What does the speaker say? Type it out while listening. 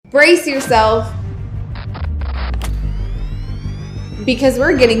Brace yourself, because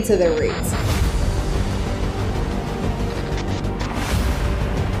we're getting to the roots.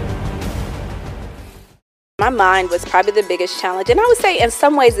 My mind was probably the biggest challenge. And I would say in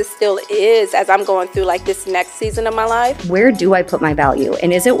some ways it still is as I'm going through like this next season of my life. Where do I put my value?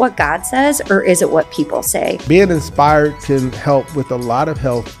 And is it what God says or is it what people say? Being inspired can help with a lot of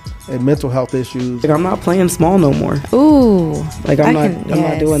health and mental health issues. Like, I'm not playing small no more. Ooh. Like I'm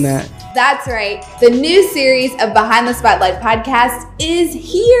not doing that. That's right. The new series of Behind the Spotlight podcast is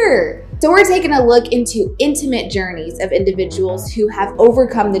here. So we're taking a look into intimate journeys of individuals who have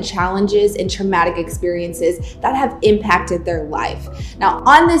overcome the challenges and traumatic experiences that have impacted their life. Now,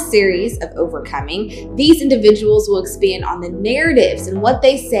 on this series of Overcoming, these individuals will expand on the narratives and what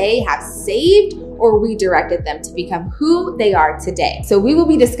they say have saved or redirected them to become who they are today. So we will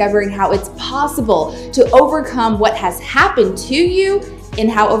be discovering how it's possible to overcome what has happened to you and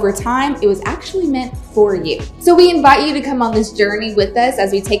how over time it was actually meant for you. So we invite you to come on this journey with us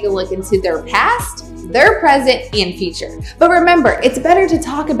as we take a look into their past, their present, and future. But remember, it's better to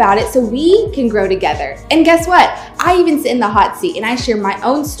talk about it so we can grow together. And guess what? I even sit in the hot seat and I share my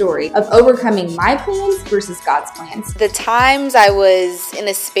own story of overcoming my plans versus God's plans. The times I was in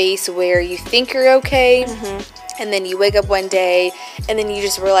a space where you think you're okay, and then you wake up one day and then you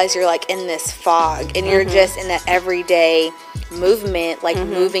just realize you're like in this fog and you're just in that everyday movement, like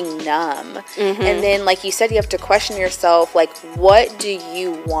moving numb. And then, like you said, you have to question yourself, like, what do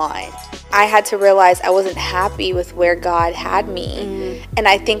you want? I had to realize I wasn't happy with where God had me. And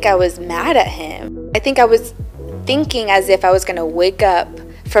I think I was mad at him. I think I was thinking as if I was going to wake up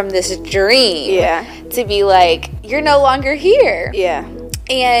from this dream to be like, you're no longer here.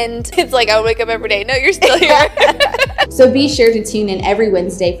 And it's like, I wake up every day. No, you're still here. So be sure to tune in every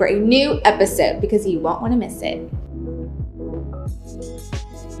Wednesday for a new episode because you won't want to miss it.